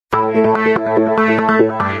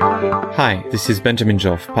Hi, this is Benjamin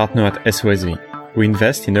Joff, partner at SOSV. We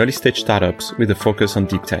invest in early-stage startups with a focus on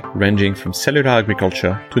deep tech, ranging from cellular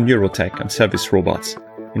agriculture to neurotech and service robots.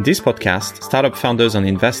 In this podcast, startup founders and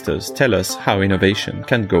investors tell us how innovation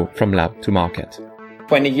can go from lab to market.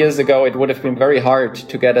 20 years ago, it would have been very hard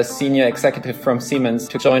to get a senior executive from Siemens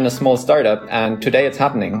to join a small startup, and today it's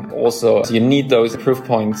happening. Also, you need those proof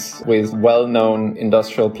points with well-known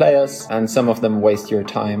industrial players, and some of them waste your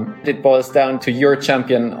time. It boils down to your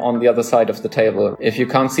champion on the other side of the table. If you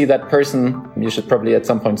can't see that person, you should probably at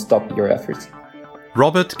some point stop your efforts.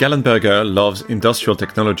 Robert Gallenberger loves industrial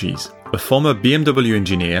technologies. A former BMW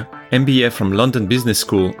engineer, MBA from London Business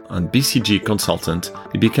School and BCG consultant,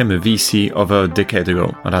 he became a VC over a decade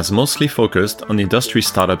ago and has mostly focused on industry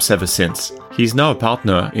startups ever since. He is now a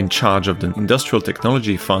partner in charge of the Industrial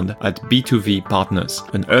Technology Fund at B2V Partners,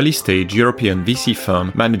 an early-stage European VC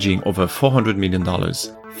firm managing over $400 million.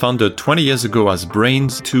 Founded 20 years ago as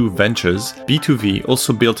Brains2 Ventures, B2V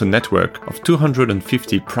also built a network of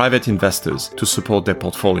 250 private investors to support their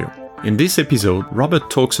portfolio. In this episode, Robert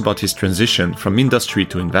talks about his transition from industry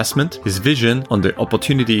to investment, his vision on the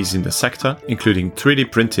opportunities in the sector, including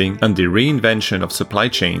 3D printing and the reinvention of supply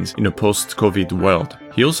chains in a post-COVID world.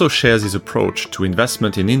 He also shares his approach to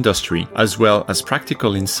investment in industry, as well as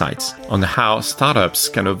practical insights on how startups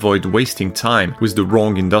can avoid wasting time with the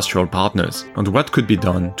wrong industrial partners and what could be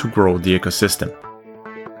done to grow the ecosystem.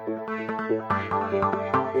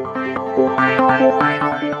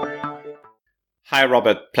 Hi,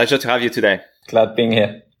 Robert. Pleasure to have you today. Glad being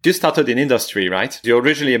here. You started in industry, right? You're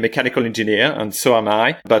originally a mechanical engineer, and so am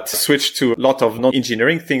I, but switched to a lot of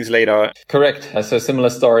non-engineering things later. Correct. So similar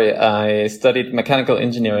story. I studied mechanical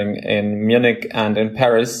engineering in Munich and in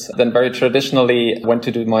Paris. Then very traditionally went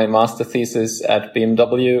to do my master thesis at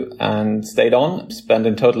BMW and stayed on. Spent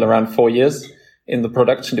in total around 4 years in the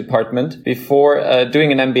production department before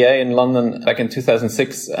doing an MBA in London back in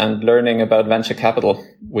 2006 and learning about venture capital,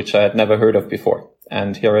 which I had never heard of before.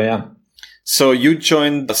 And here I am. So you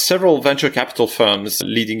joined several venture capital firms,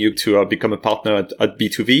 leading you to become a partner at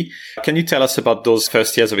B2V. Can you tell us about those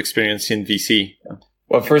first years of experience in VC?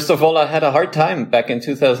 Well, first of all, I had a hard time back in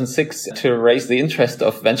 2006 to raise the interest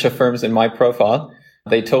of venture firms in my profile.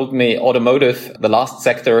 They told me automotive, the last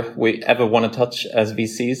sector we ever want to touch as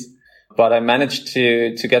VCs. But I managed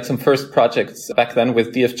to get some first projects back then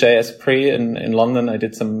with DFJ Esprit in London. I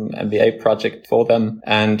did some MBA project for them,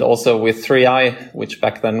 and also with 3i, which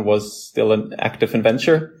back then was still an active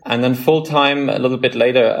venture. And then full time, a little bit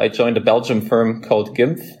later, I joined a Belgian firm called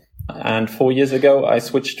GIMF. And 4 years ago, I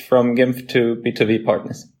switched from GIMF to B2V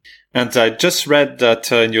Partners. And I just read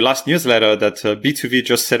that in your last newsletter that B2V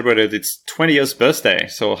just celebrated its 20 years birthday.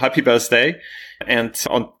 So happy birthday. And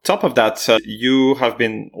on top of that, you have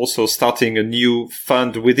been also starting a new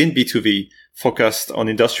fund within B2V focused on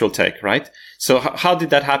industrial tech, right? So how did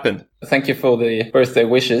that happen? Thank you for the birthday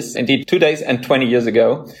wishes. Indeed, 2 days and 20 years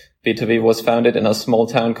ago, B2V was founded in a small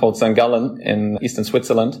town called St. Gallen in eastern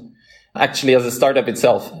Switzerland. Actually, as a startup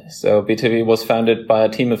itself. So B2V was founded by a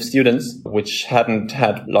team of students, which hadn't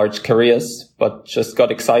had large careers, but just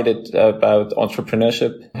got excited about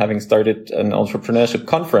entrepreneurship, having started an entrepreneurship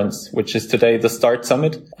conference, which is today the Start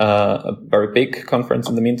Summit, a very big conference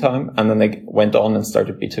in the meantime. And then they went on and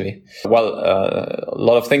started B2V. Well, a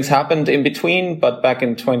lot of things happened in between, but back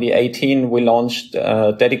in 2018, we launched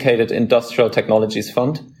a dedicated industrial technologies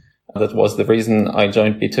fund. That was the reason I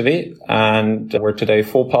joined B2V, and we're today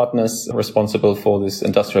 4 partners responsible for this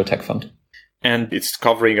industrial tech fund. And it's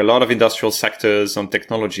covering a lot of industrial sectors and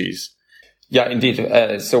technologies. Yeah,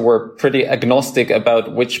 indeed. So we're pretty agnostic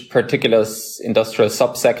about which particular industrial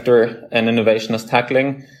subsector an innovation is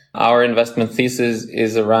tackling. Our investment thesis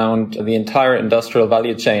is around the entire industrial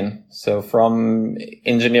value chain. So from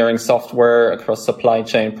engineering software across supply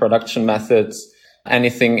chain, production methods,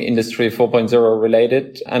 anything Industry 4.0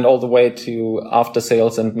 related, and all the way to after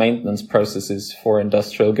sales and maintenance processes for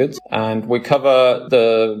industrial goods. And we cover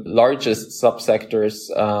the largest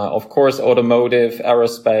subsectors, of course, automotive,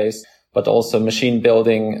 aerospace, but also machine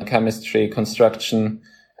building, chemistry, construction,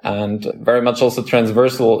 and very much also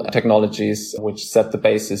transversal technologies, which set the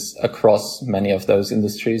basis across many of those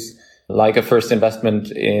industries, like a first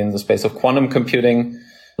investment in the space of quantum computing,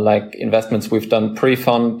 like investments we've done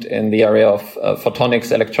pre-fund in the area of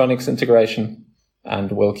photonics, electronics integration,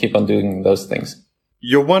 and we'll keep on doing those things.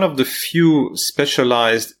 You're one of the few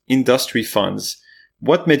specialized industry funds.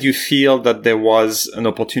 What made you feel that there was an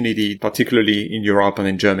opportunity, particularly in Europe and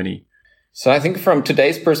in Germany? So I think from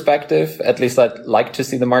today's perspective, at least I'd like to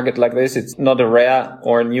see the market like this. It's not a rare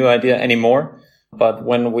or new idea anymore. But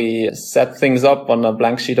when we set things up on a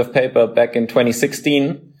blank sheet of paper back in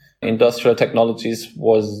 2016, Industrial technologies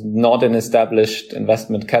was not an established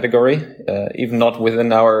investment category, even not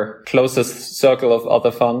within our closest circle of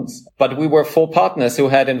other funds. But we were 4 partners who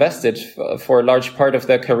had invested for a large part of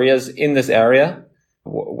their careers in this area.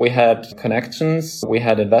 We had connections, we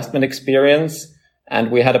had investment experience,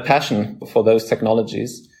 and we had a passion for those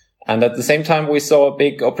technologies. And at the same time, we saw a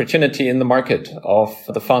big opportunity in the market of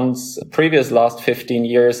the fund's previous last 15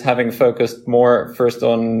 years, having focused more first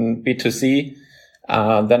on B2C,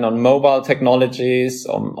 then on mobile technologies,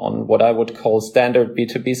 on what I would call standard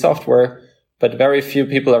B2B software. But very few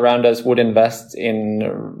people around us would invest in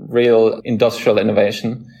real industrial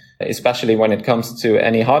innovation, especially when it comes to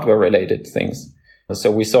any hardware related things. So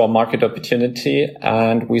we saw a market opportunity,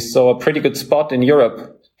 and we saw a pretty good spot in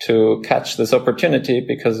Europe to catch this opportunity,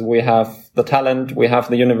 because we have the talent, we have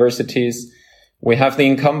the universities, we have the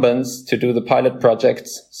incumbents to do the pilot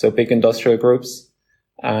projects, so big industrial groups.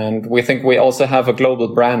 And we think we also have a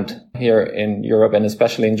global brand here in Europe, and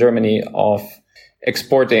especially in Germany, of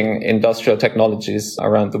exporting industrial technologies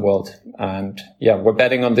around the world. And yeah, we're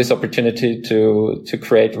betting on this opportunity to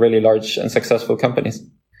create really large and successful companies.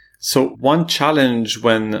 So one challenge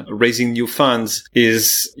when raising new funds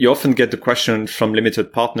is you often get the question from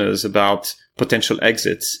limited partners about potential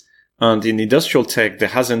exits. And in industrial tech, there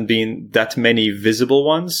hasn't been that many visible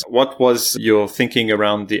ones. What was your thinking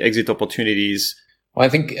around the exit opportunities? Well, I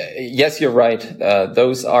think, yes, you're right.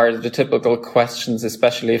 Those are the typical questions,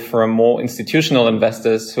 especially for more institutional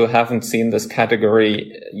investors who haven't seen this category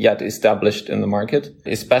yet established in the market.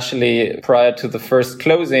 Especially prior to the first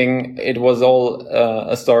closing, it was all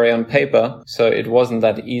a story on paper, so it wasn't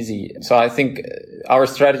that easy. So I think our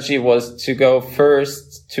strategy was to go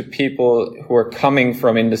first to people who are coming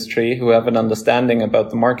from industry, who have an understanding about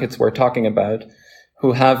the markets we're talking about,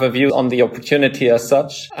 who have a view on the opportunity as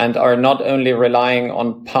such, and are not only relying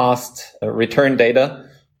on past return data,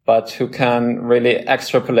 but who can really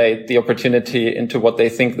extrapolate the opportunity into what they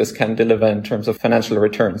think this can deliver in terms of financial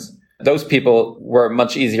returns. Those people were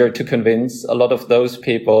much easier to convince. A lot of those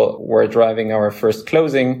people were driving our first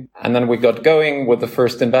closing. And then we got going with the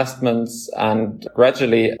first investments and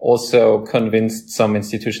gradually also convinced some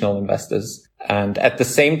institutional investors. And at the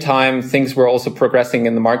same time, things were also progressing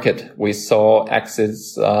in the market. We saw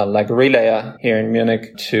exits like Relayer here in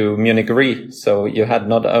Munich to Munich Re. So you had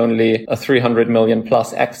not only a 300 million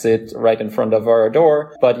plus exit right in front of our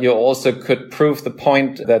door, but you also could prove the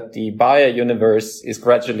point that the buyer universe is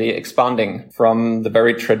gradually expanding from the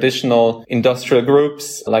very traditional industrial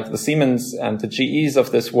groups like the Siemens and the GEs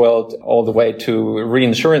of this world, all the way to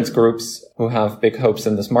reinsurance groups who have big hopes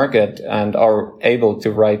in this market and are able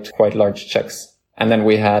to write quite large checks. And then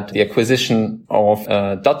we had the acquisition of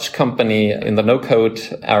a Dutch company in the no-code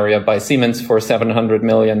area by Siemens for 700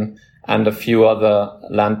 million and a few other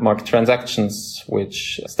landmark transactions,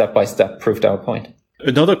 which step by step proved our point.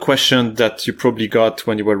 Another question that you probably got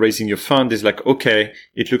when you were raising your fund is like, okay,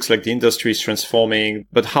 it looks like the industry is transforming,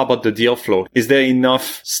 but how about the deal flow? Is there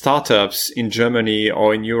enough startups in Germany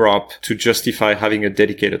or in Europe to justify having a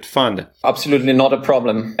dedicated fund? Absolutely not a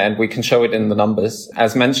problem. And we can show it in the numbers.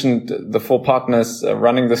 As mentioned, the 4 partners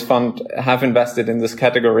running this fund have invested in this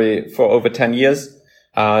category for over 10 years.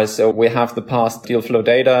 So we have the past deal flow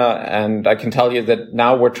data, and I can tell you that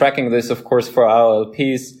now we're tracking this, of course, for our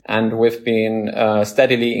LPs, and we've been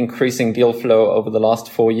steadily increasing deal flow over the last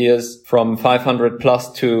 4 years from 500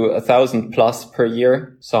 plus to 1,000 plus per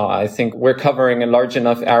year. So I think we're covering a large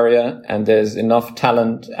enough area, and there's enough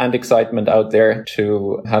talent and excitement out there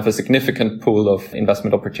to have a significant pool of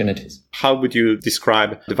investment opportunities. How would you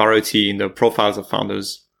describe the variety in the profiles of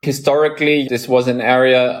founders? Historically, this was an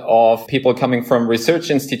area of people coming from research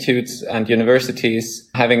institutes and universities,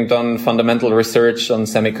 having done fundamental research on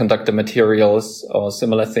semiconductor materials or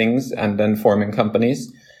similar things, and then forming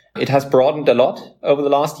companies. It has broadened a lot over the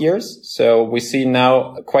last years. So we see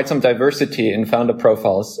now quite some diversity in founder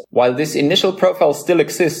profiles. While this initial profile still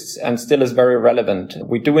exists and still is very relevant,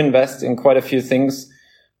 we do invest in quite a few things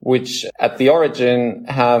which at the origin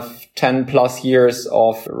have 10 plus years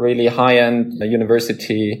of really high-end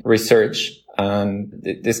university research. And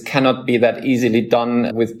this cannot be that easily done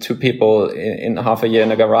with 2 people in half a year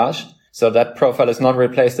in a garage. So that profile is not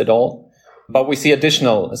replaced at all. But we see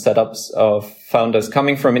additional setups of founders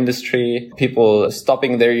coming from industry, people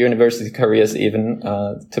stopping their university careers, even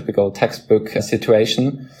typical textbook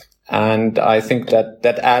situation. And I think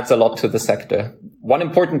that adds a lot to the sector. One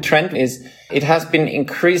important trend is it has been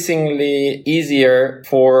increasingly easier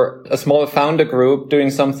for a small founder group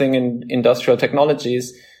doing something in industrial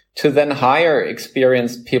technologies to then hire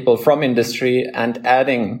experienced people from industry and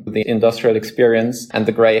adding the industrial experience and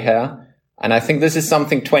the gray hair. And I think this is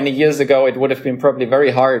something 20 years ago, it would have been probably very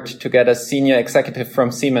hard to get a senior executive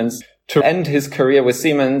from Siemens to end his career with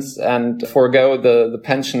Siemens and forego the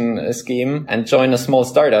pension scheme and join a small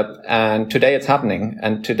startup. And today it's happening.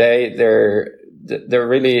 And today there are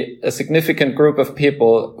really a significant group of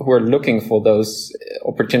people who are looking for those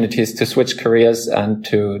opportunities to switch careers and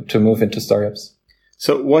to move into startups.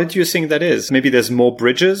 So why do you think that is? Maybe there's more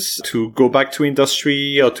bridges to go back to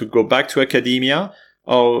industry or to go back to academia?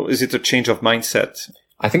 Or is it a change of mindset?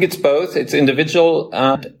 I think it's both. It's individual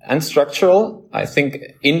and structural. I think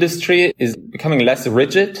industry is becoming less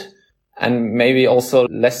rigid and maybe also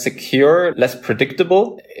less secure, less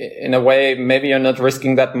predictable. In a way, maybe you're not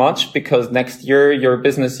risking that much because next year your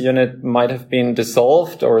business unit might have been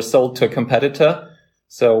dissolved or sold to a competitor.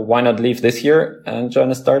 So why not leave this year and join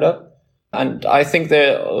a startup? And I think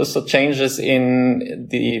there are also changes in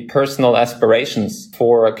the personal aspirations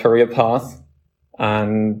for a career path.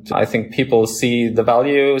 And I think people see the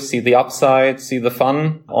value, see the upside, see the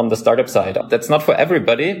fun on the startup side. That's not for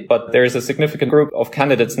everybody, but there is a significant group of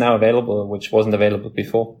candidates now available, which wasn't available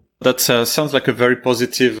before. That sounds like a very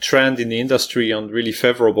positive trend in the industry and really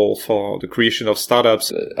favorable for the creation of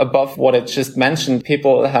startups. Above what I just mentioned,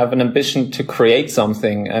 people have an ambition to create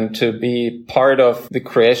something and to be part of the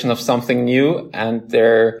creation of something new. And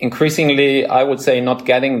they're increasingly, I would say, not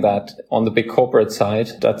getting that on the big corporate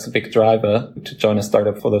side. That's a big driver to join a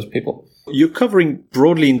startup for those people. You're covering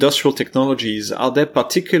broadly industrial technologies. Are there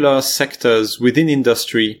particular sectors within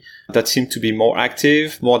industry that seem to be more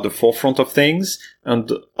active, more at the forefront of things, and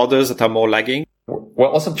others that are more lagging? We're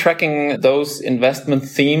also tracking those investment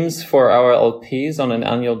themes for our LPs on an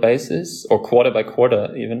annual basis or quarter by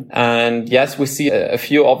quarter even. And yes, we see a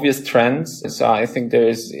few obvious trends. So I think there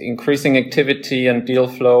is increasing activity and deal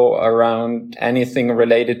flow around anything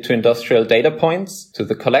related to industrial data points, to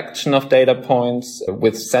the collection of data points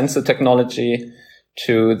with sensor technology,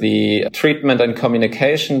 to the treatment and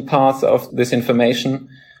communication path of this information.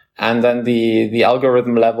 And then the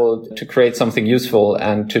algorithm level to create something useful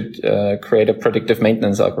and to create a predictive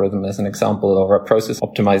maintenance algorithm as an example, or a process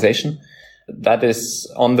optimization. That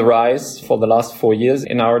is on the rise for the last 4 years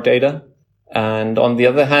in our data. And on the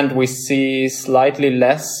other hand, we see slightly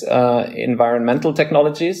less environmental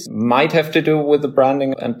technologies. Might have to do with the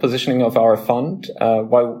branding and positioning of our fund.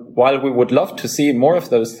 While we would love to see more of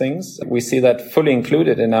those things, we see that fully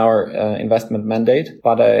included in our investment mandate.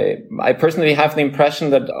 But I personally have the impression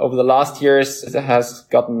that over the last years it has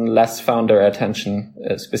gotten less founder attention,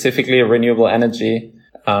 specifically renewable energy.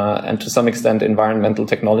 And to some extent environmental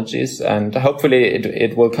technologies. And hopefully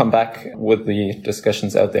it will come back with the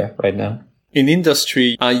discussions out there right now. In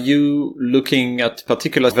industry, are you looking at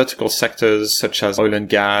particular vertical sectors such as oil and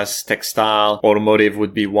gas, textile, automotive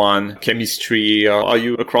would be one, chemistry? Or are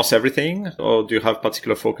you across everything, or do you have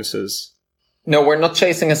particular focuses? No, we're not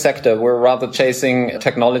chasing a sector. We're rather chasing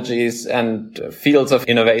technologies and fields of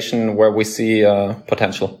innovation where we see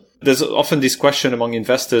potential. There's often this question among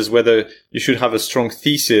investors whether you should have a strong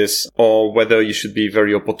thesis or whether you should be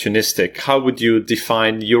very opportunistic. How would you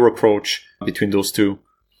define your approach between those two?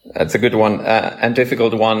 That's a good one and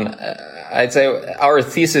difficult one. I'd say our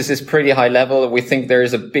thesis is pretty high level. We think there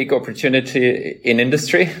is a big opportunity in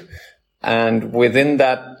industry. And within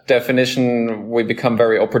that definition, we become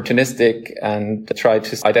very opportunistic and try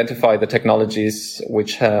to identify the technologies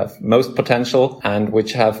which have most potential and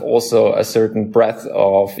which have also a certain breadth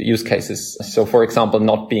of use cases. So, for example,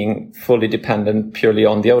 not being fully dependent purely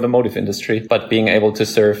on the automotive industry, but being able to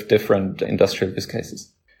serve different industrial use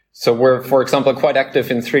cases. So we're, for example, quite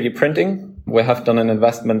active in 3D printing. We have done an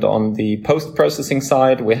investment on the post-processing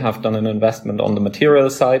side. We have done an investment on the material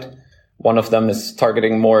side. One of them is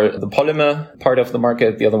targeting more the polymer part of the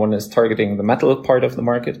market. The other one is targeting the metal part of the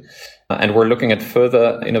market. And we're looking at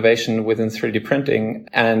further innovation within 3D printing.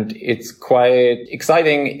 And it's quite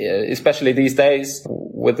exciting, especially these days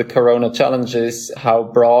with the corona challenges, how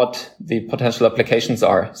broad the potential applications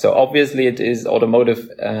are. So obviously it is automotive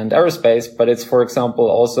and aerospace, but it's, for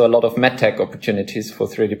example, also a lot of medtech opportunities for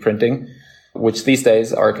 3D printing, which these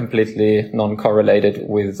days are completely non-correlated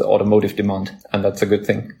with automotive demand. And that's a good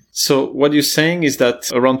thing. So what you're saying is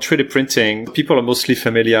that around 3D printing, people are mostly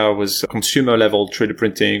familiar with consumer level 3D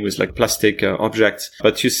printing with like plastic objects.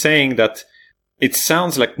 But you're saying that it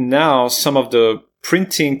sounds like now some of the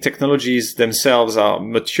printing technologies themselves are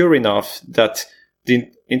mature enough that the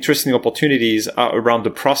interesting opportunities are around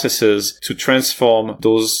the processes to transform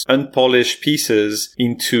those unpolished pieces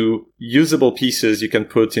into usable pieces you can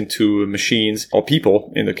put into machines or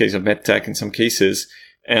people, in the case of medtech in some cases.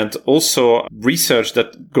 And also research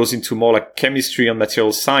that goes into more like chemistry and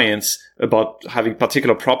material science about having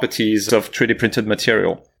particular properties of 3D printed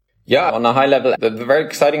material. Yeah, on a high level, the very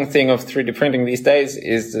exciting thing of 3D printing these days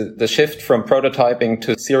is the shift from prototyping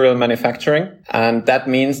to serial manufacturing. And that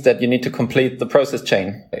means that you need to complete the process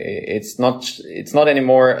chain. It's not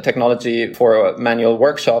anymore a technology for a manual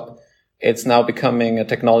workshop. It's now becoming a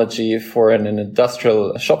technology for an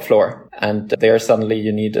industrial shop floor. And there suddenly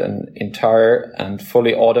you need an entire and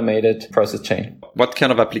fully automated process chain. What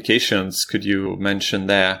kind of applications could you mention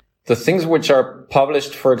there? The things which are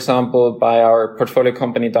published, for example, by our portfolio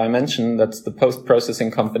company Dimension, that's the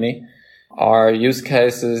post-processing company, are use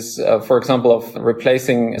cases, for example, of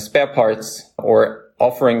replacing spare parts or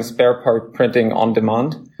offering spare part printing on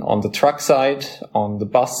demand. On the truck side, on the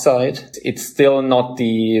bus side, it's still not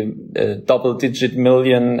the double-digit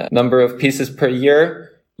million number of pieces per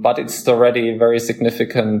year, but it's already very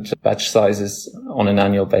significant batch sizes on an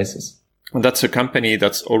annual basis. And that's a company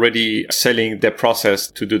that's already selling their process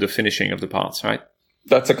to do the finishing of the parts, right?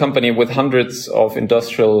 That's a company with hundreds of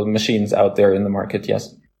industrial machines out there in the market,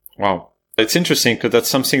 yes. Wow. It's interesting because that's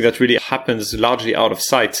something that really happens largely out of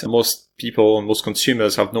sight. Most people and most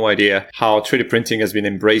consumers have no idea how 3D printing has been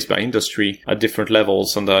embraced by industry at different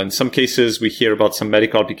levels. And in some cases, we hear about some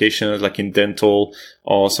medical applications like in dental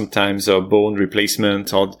or sometimes bone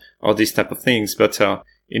replacement or these type of things. But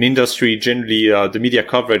in industry, generally, the media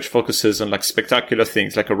coverage focuses on like spectacular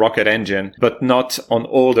things like a rocket engine, but not on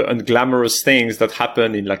all the unglamorous things that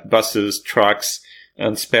happen in like buses, trucks,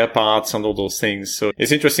 and spare parts and all those things. So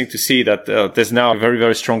it's interesting to see that there's now a very,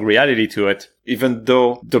 very strong reality to it. Even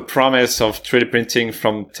though the promise of 3D printing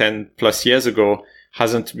from 10 plus years ago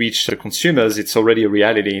hasn't reached the consumers, it's already a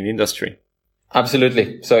reality in industry.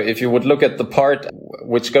 Absolutely. So if you would look at the part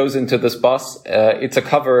which goes into this bus, it's a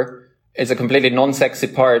cover. It's a completely non-sexy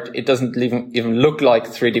part. It doesn't even look like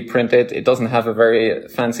 3D printed. It doesn't have a very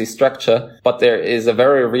fancy structure, but there is a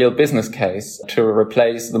very real business case to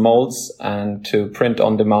replace the molds and to print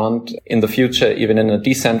on demand in the future, even in a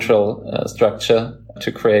decentral structure,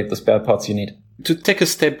 to create the spare parts you need. To take a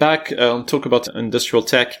step back and talk about industrial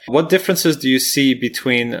tech, what differences do you see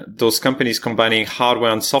between those companies combining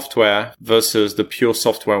hardware and software versus the pure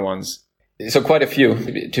software ones? So quite a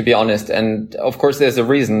few, to be honest. And of course, there's a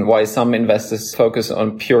reason why some investors focus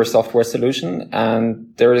on pure software solution.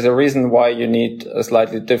 And there is a reason why you need a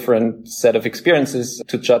slightly different set of experiences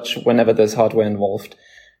to judge whenever there's hardware involved.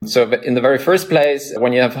 So in the very first place,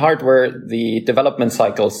 when you have hardware, the development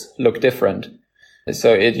cycles look different.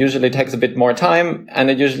 So it usually takes a bit more time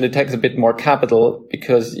and it usually takes a bit more capital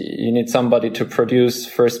because you need somebody to produce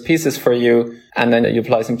first pieces for you and then you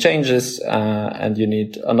apply some changes and you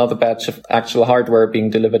need another batch of actual hardware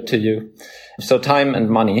being delivered to you. So time and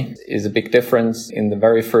money is a big difference in the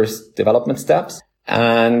very first development steps.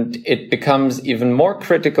 And it becomes even more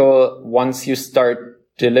critical once you start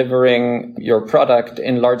delivering your product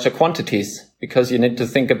in larger quantities, because you need to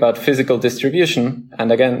think about physical distribution.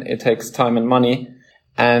 And again, it takes time and money.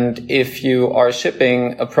 And if you are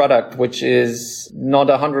shipping a product which is not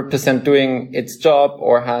 100% doing its job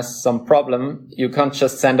or has some problem, you can't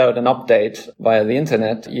just send out an update via the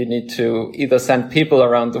internet. You need to either send people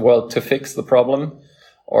around the world to fix the problem,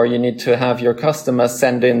 or you need to have your customers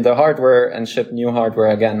send in the hardware and ship new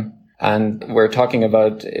hardware again. And we're talking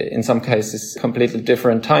about, in some cases, completely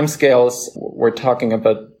different timescales. We're talking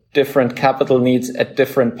about different capital needs at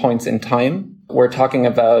different points in time. We're talking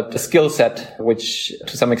about a skill set, which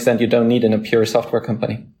to some extent you don't need in a pure software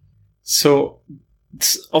company. So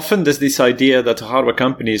often there's this idea that a hardware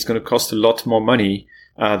company is going to cost a lot more money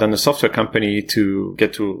than a software company to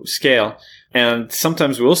get to scale. And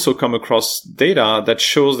sometimes we also come across data that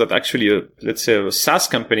shows that actually, let's say a SaaS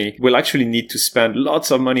company will actually need to spend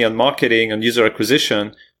lots of money on marketing and user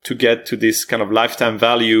acquisition to get to this kind of lifetime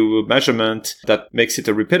value measurement that makes it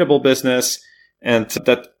a repeatable business. And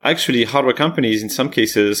that actually hardware companies in some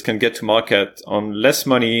cases can get to market on less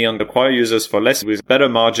money and acquire users for less with better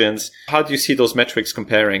margins. How do you see those metrics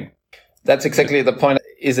comparing? That's exactly the point.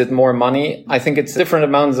 Is it more money? I think it's different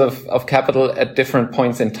amounts of capital at different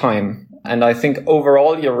points in time. And I think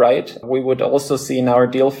overall, you're right. We would also see in our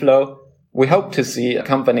deal flow, we hope to see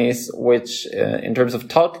companies which, in terms of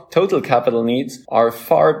total capital needs, are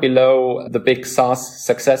far below the big SaaS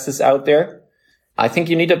successes out there. I think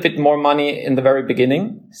you need a bit more money in the very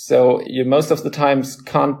beginning. So you most of the times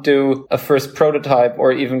can't do a first prototype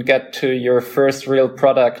or even get to your first real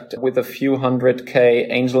product with a few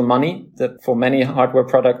 $100K angel money that for many hardware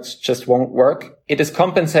products just won't work. It is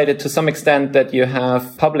compensated to some extent that you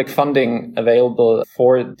have public funding available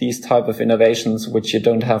for these type of innovations, which you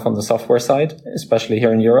don't have on the software side, especially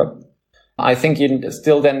here in Europe. I think you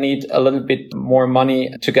still then need a little bit more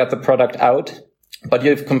money to get the product out. But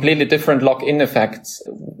you have completely different lock-in effects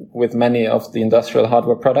with many of the industrial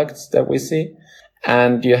hardware products that we see.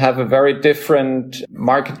 And you have a very different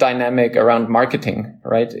market dynamic around marketing,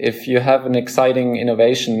 right? If you have an exciting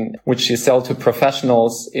innovation, which you sell to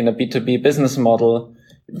professionals in a B2B business model,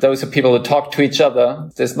 those are people who talk to each other.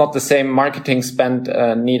 There's not the same marketing spend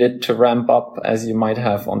needed to ramp up as you might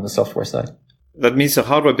have on the software side. That means the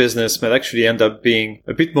hardware business might actually end up being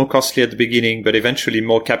a bit more costly at the beginning, but eventually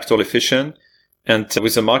more capital efficient. And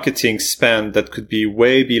with a marketing spend that could be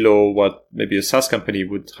way below what maybe a SaaS company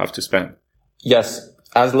would have to spend. Yes,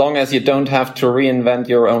 as long as you don't have to reinvent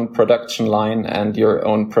your own production line and your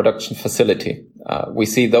own production facility. We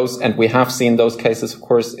see those, and we have seen those cases, of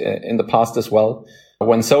course, in the past as well.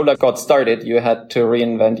 When Solar got started, you had to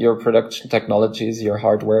reinvent your production technologies, your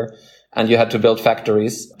hardware, and you had to build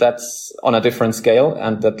factories. That's on a different scale,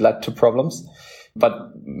 and that led to problems. But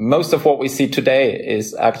most of what we see today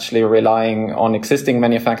is actually relying on existing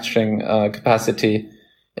manufacturing capacity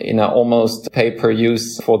in an almost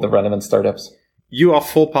pay-per-use for the relevant startups. You are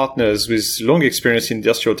 4 partners with long experience in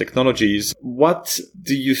industrial technologies. What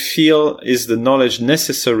do you feel is the knowledge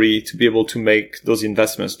necessary to be able to make those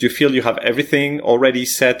investments? Do you feel you have everything already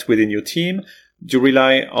set within your team? Do you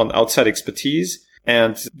rely on outside expertise?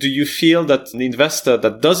 And do you feel that an investor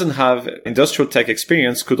that doesn't have industrial tech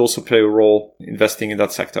experience could also play a role investing in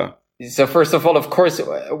that sector? So first of all, of course,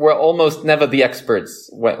 we're almost never the experts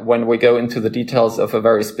when we go into the details of a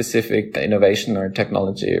very specific innovation or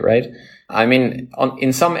technology, right? I mean,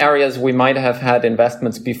 in some areas, we might have had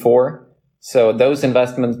investments before. So those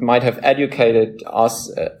investments might have educated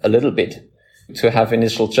us a little bit to have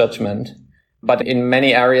initial judgment. But in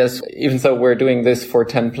many areas, even though we're doing this for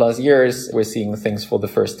 10 plus years, we're seeing things for the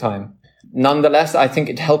first time. Nonetheless, I think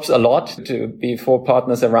it helps a lot to be 4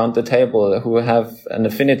 partners around the table who have an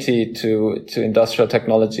affinity to industrial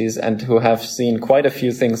technologies and who have seen quite a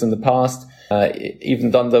few things in the past,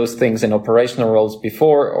 even done those things in operational roles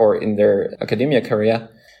before or in their academia career,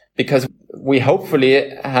 because we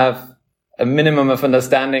hopefully have a minimum of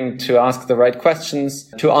understanding to ask the right questions,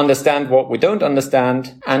 to understand what we don't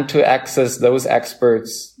understand, and to access those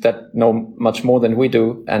experts that know much more than we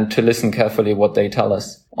do, and to listen carefully what they tell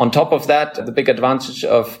us. On top of that, the big advantage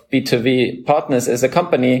of B2V partners as a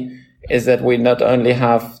company is that we not only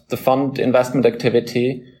have the fund investment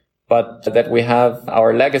activity, but that we have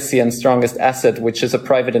our legacy and strongest asset, which is a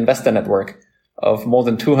private investor network of more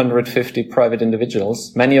than 250 private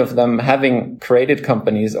individuals, many of them having created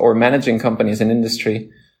companies or managing companies in industry.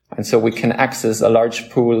 And so we can access a large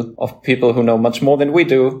pool of people who know much more than we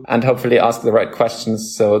do and hopefully ask the right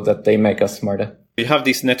questions so that they make us smarter. You have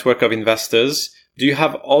this network of investors. Do you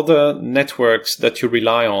have other networks that you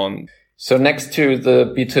rely on? So next to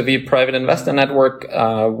the B2V private investor network,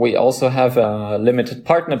 we also have a limited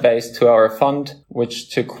partner base to our fund,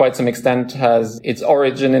 which to quite some extent has its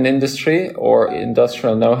origin in industry or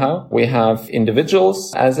industrial know-how. We have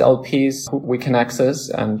individuals as LPs who we can access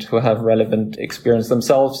and who have relevant experience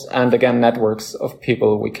themselves. And again, networks of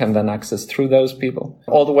people we can then access through those people.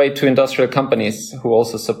 All the way to industrial companies who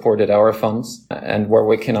also supported our funds and where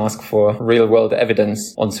we can ask for real-world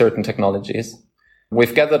evidence on certain technologies.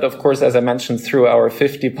 We've gathered, of course, as I mentioned, through our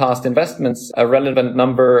 50 past investments, a relevant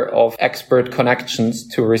number of expert connections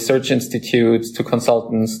to research institutes, to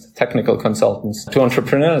consultants, technical consultants, to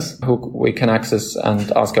entrepreneurs who we can access and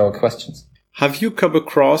ask our questions. Have you come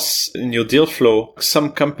across in your deal flow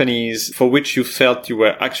some companies for which you felt you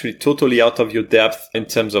were actually totally out of your depth in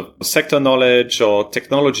terms of sector knowledge or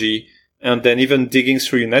technology? And then even digging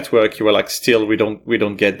through your network, you were like, still, we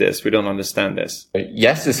don't get this. We don't understand this.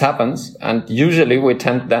 Yes, this happens. And usually we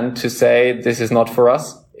tend then to say, this is not for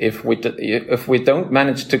us. If we don't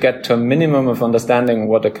manage to get to a minimum of understanding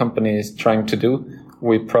what a company is trying to do,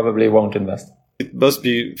 we probably won't invest. It must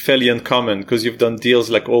be fairly uncommon because you've done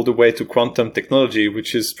deals like all the way to quantum technology,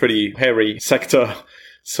 which is pretty hairy sector.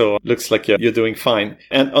 So it looks like you're doing fine.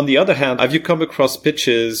 And on the other hand, have you come across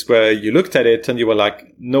pitches where you looked at it and you were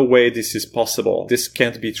like, no way this is possible. This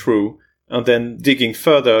can't be true. And then digging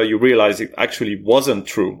further, you realize it actually wasn't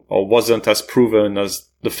true or wasn't as proven as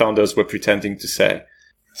the founders were pretending to say.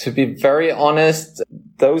 To be very honest,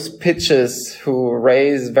 those pitches who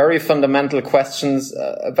raise very fundamental questions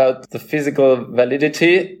about the physical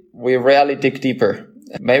validity, we rarely dig deeper.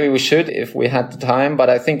 Maybe we should if we had the time, but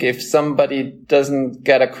I think if somebody doesn't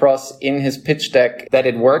get across in his pitch deck that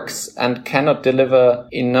it works and cannot deliver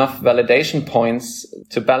enough validation points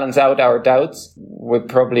to balance out our doubts, we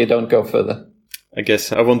probably don't go further. I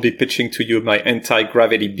guess I won't be pitching to you my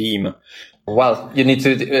anti-gravity beam. Well, you need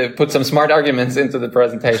to put some smart arguments into the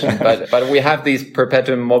presentation, but we have these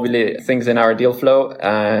perpetuum mobile things in our deal flow,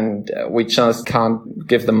 and we just can't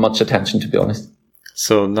give them much attention, to be honest.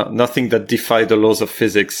 So nothing that defy the laws of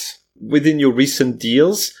physics. Within your recent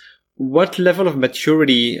deals, what level of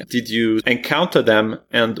maturity did you encounter them,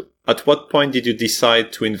 and at what point did you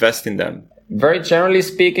decide to invest in them? Very generally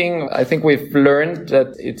speaking, I think we've learned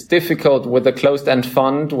that it's difficult with a closed-end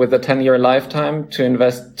fund with a 10-year lifetime to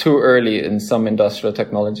invest too early in some industrial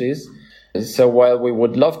technologies. So while we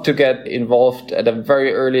would love to get involved at a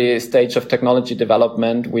very early stage of technology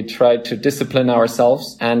development, we try to discipline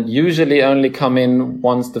ourselves and usually only come in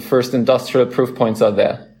once the first industrial proof points are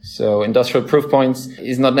there. So industrial proof points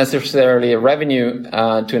is not necessarily a revenue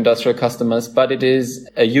to industrial customers, but it is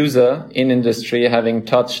a user in industry having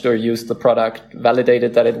touched or used the product,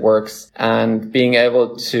 validated that it works, and being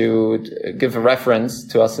able to give a reference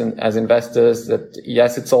to us as investors that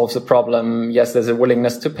yes, it solves a problem. Yes, there's a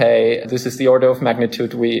willingness to pay. This is the order of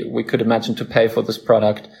magnitude we could imagine to pay for this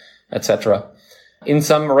product, etc. In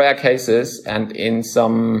some rare cases and in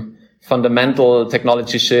some fundamental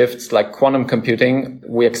technology shifts like quantum computing,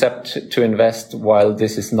 we accept to invest while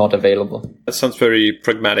this is not available. That sounds very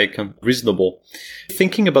pragmatic and reasonable.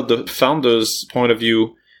 Thinking about the founder's point of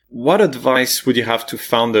view, what advice would you have to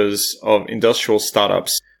founders of industrial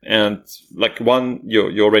startups? And like one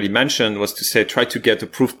you already mentioned was to say, try to get a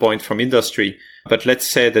proof point from industry. But let's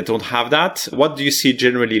say they don't have that. What do you see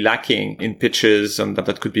generally lacking in pitches and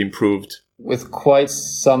that could be improved? With quite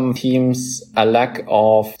some teams, a lack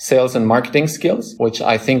of sales and marketing skills, which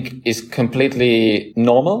I think is completely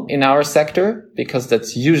normal in our sector, because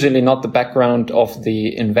that's usually not the background of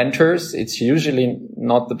the inventors. It's usually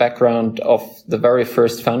not the background of the very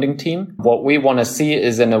first founding team. What we want to see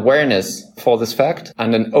is an awareness for this fact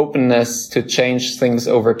and an openness to change things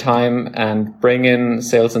over time and bring in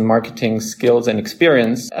sales and marketing skills and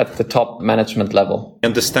experience at the top management level.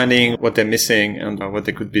 Understanding what they're missing and what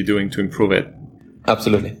they could be doing to improve it.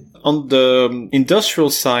 Absolutely. On the industrial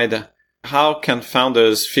side, how can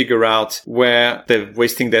founders figure out where they're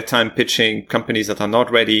wasting their time pitching companies that are not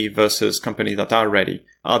ready versus companies that are ready?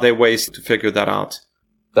 Are there ways to figure that out?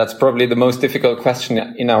 That's probably the most difficult question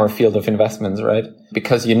in our field of investments, right?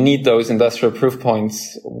 Because you need those industrial proof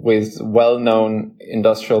points with well-known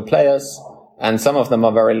industrial players, and some of them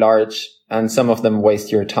are very large, and some of them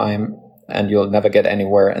waste your time, and you'll never get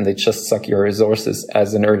anywhere, and they just suck your resources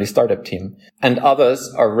as an early startup team. And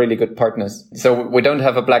others are really good partners. So we don't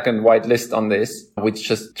have a black and white list on this. We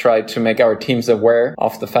just try to make our teams aware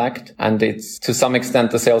of the fact. And it's to some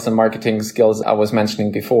extent the sales and marketing skills I was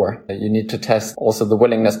mentioning before. You need to test also the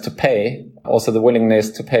willingness to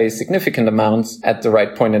pay, significant amounts at the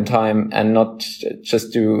right point in time, and not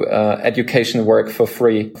just do education work for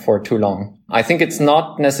free for too long. I think it's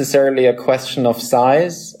not necessarily a question of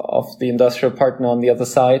size of the industrial partner on the other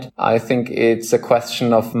side. I think it's a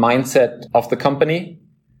question of mindset of the company.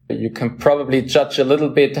 You can probably judge a little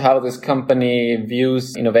bit how this company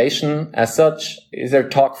views innovation as such. Is there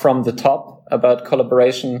talk from the top about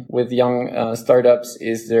collaboration with young startups?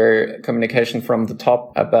 Is there communication from the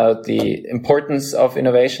top about the importance of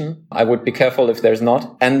innovation? I would be careful if there's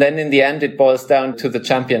not. And then in the end, it boils down to the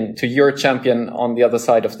champion, to your champion on the other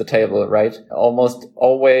side of the table, right? Almost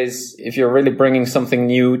always, if you're really bringing something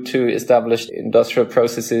new to established industrial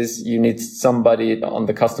processes, you need somebody on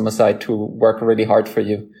the customer side to work really hard for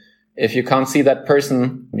you. If you can't see that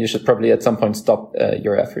person, you should probably at some point stop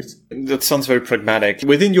your efforts. That sounds very pragmatic.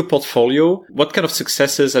 Within your portfolio, what kind of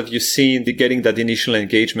successes have you seen in getting that initial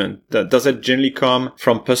engagement? Does it generally come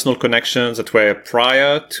from personal connections that were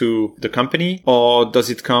prior to the company? Or does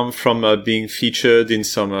it come from being featured in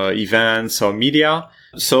some events or media?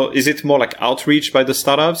 So is it more like outreach by the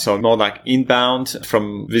startups or more like inbound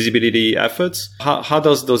from visibility efforts? How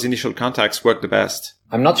does those initial contacts work the best?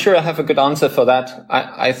 I'm not sure I have a good answer for that.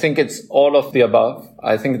 I think it's all of the above.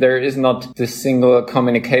 I think there is not this single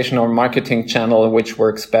communication or marketing channel which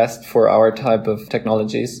works best for our type of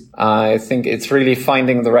technologies. I think it's really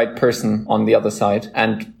finding the right person on the other side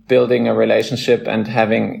and building a relationship and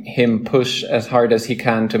having him push as hard as he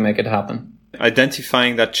can to make it happen.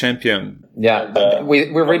 Identifying that champion. Yeah, we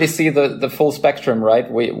really see the full spectrum,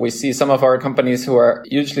 right? We see some of our companies who are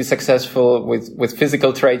hugely successful with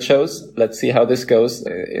physical trade shows. Let's see how this goes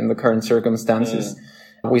in the current circumstances.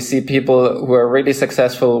 We see people who are really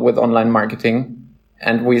successful with online marketing.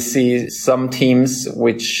 And we see some teams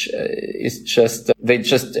which they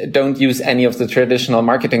just don't use any of the traditional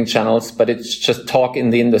marketing channels, but it's just talk in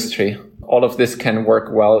the industry. All of this can work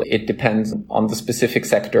well. It depends on the specific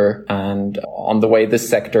sector and on the way this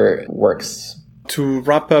sector works. To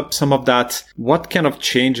wrap up some of that, what kind of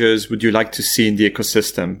changes would you like to see in the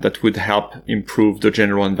ecosystem that would help improve the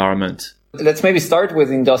general environment? Let's maybe start with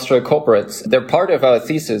industrial corporates. They're part of our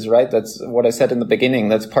thesis, right? That's what I said in the beginning.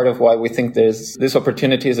 That's part of why we think this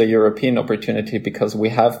opportunity is a European opportunity, because we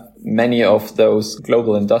have many of those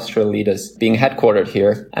global industrial leaders being headquartered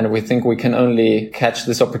here. And we think we can only catch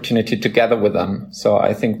this opportunity together with them. So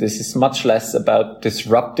I think this is much less about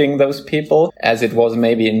disrupting those people as it was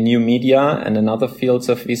maybe in new media and in other fields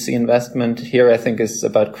of VC investment. Here, I think is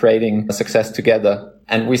about creating a success together.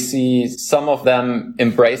 And we see some of them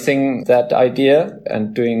embracing that idea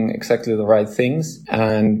and doing exactly the right things.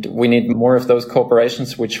 And we need more of those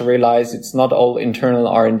corporations which realize it's not all internal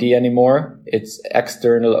R&D anymore. It's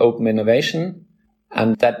external open innovation.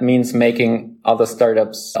 And that means making other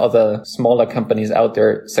startups, other smaller companies out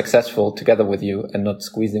there successful together with you and not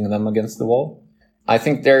squeezing them against the wall. I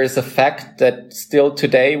think there is a fact that still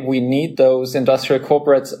today we need those industrial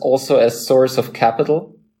corporates also as source of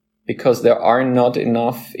capital, because there are not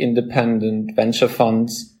enough independent venture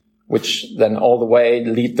funds, which then all the way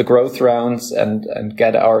lead the growth rounds and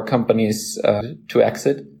get our companies to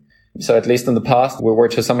exit. So at least in the past, we were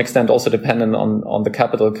to some extent also dependent on the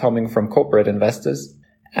capital coming from corporate investors.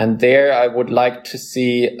 And there I would like to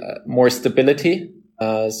see more stability.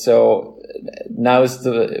 So now is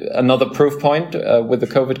another proof point with the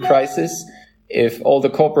COVID crisis. If all the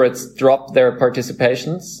corporates drop their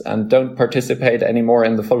participations and don't participate anymore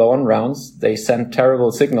in the follow-on rounds, they send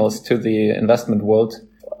terrible signals to the investment world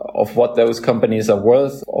of what those companies are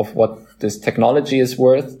worth, of what this technology is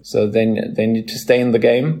worth. So they need to stay in the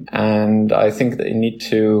game. And I think they need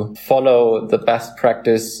to follow the best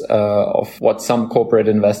practice of what some corporate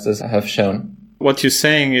investors have shown. What you're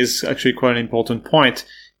saying is actually quite an important point.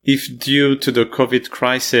 If due to the COVID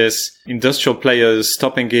crisis, industrial players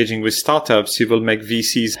stop engaging with startups, it will make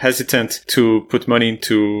VCs hesitant to put money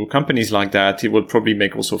into companies like that. It will probably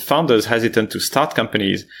make also founders hesitant to start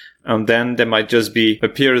companies. And then there might just be a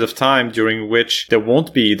period of time during which there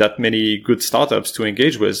won't be that many good startups to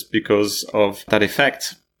engage with because of that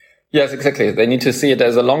effect. Yes, exactly. They need to see it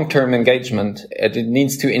as a long-term engagement. It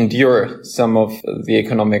needs to endure some of the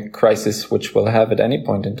economic crisis, which we'll have at any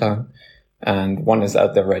point in time. And one is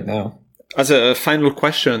out there right now. As a final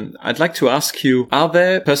question, I'd like to ask you, are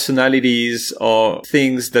there personalities or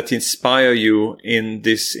things that inspire you in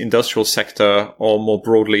this industrial sector or more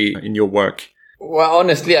broadly in your work? Well,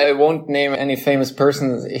 honestly, I won't name any famous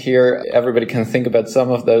persons here. Everybody can think about some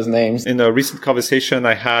of those names. In a recent conversation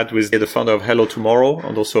I had with the founder of Hello Tomorrow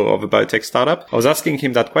and also of a biotech startup, I was asking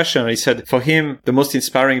him that question. And he said for him, the most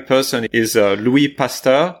inspiring person is Louis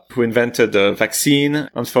Pasteur, who invented the vaccine.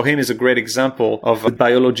 And for him is a great example of a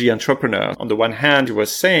biology entrepreneur. On the one hand, he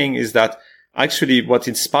was saying is that actually what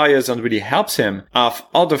inspires and really helps him are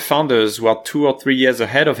other founders who are 2 or 3 years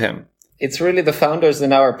ahead of him. It's really the founders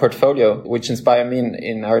in our portfolio which inspire me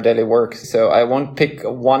in our daily work. So I won't pick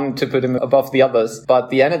one to put him above the others,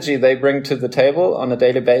 but the energy they bring to the table on a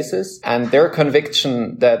daily basis and their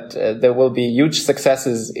conviction that there will be huge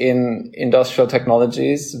successes in industrial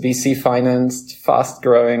technologies, VC financed, fast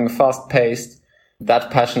growing, fast paced.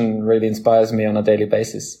 That passion really inspires me on a daily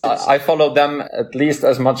basis. I follow them at least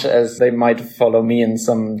as much as they might follow me in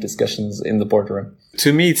some discussions in the boardroom.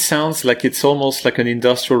 To me, it sounds like it's almost like an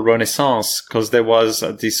industrial renaissance, because there was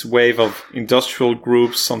this wave of industrial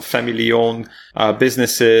groups and family-owned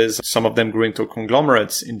businesses, some of them growing to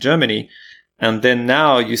conglomerates in Germany. And then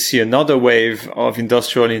now you see another wave of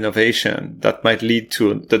industrial innovation that might lead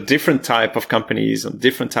to the different type of companies and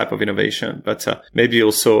different type of innovation, but maybe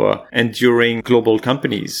also enduring global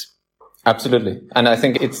companies. Absolutely. And I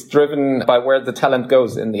think it's driven by where the talent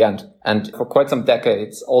goes in the end. And for quite some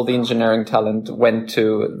decades, all the engineering talent went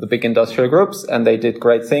to the big industrial groups and they did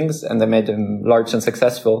great things and they made them large and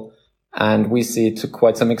successful. And we see to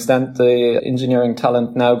quite some extent the engineering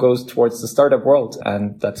talent now goes towards the startup world.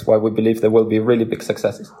 And that's why we believe there will be really big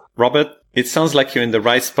successes. Robert, it sounds like you're in the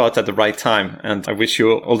right spot at the right time. And I wish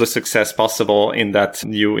you all the success possible in that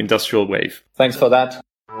new industrial wave. Thanks for that.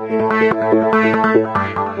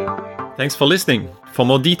 Thanks for listening. For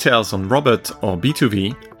more details on Robert or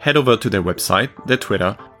B2V, head over to their website, their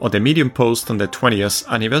Twitter, or their Medium post on their 20th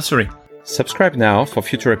anniversary. Subscribe now for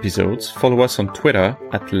future episodes, follow us on Twitter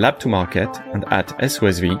at Lab2Market and at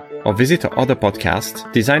SOSV, or visit our other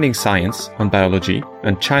podcasts, Designing Science on Biology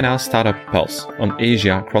and China Startup Pulse on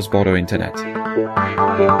Asia Cross-Border Internet.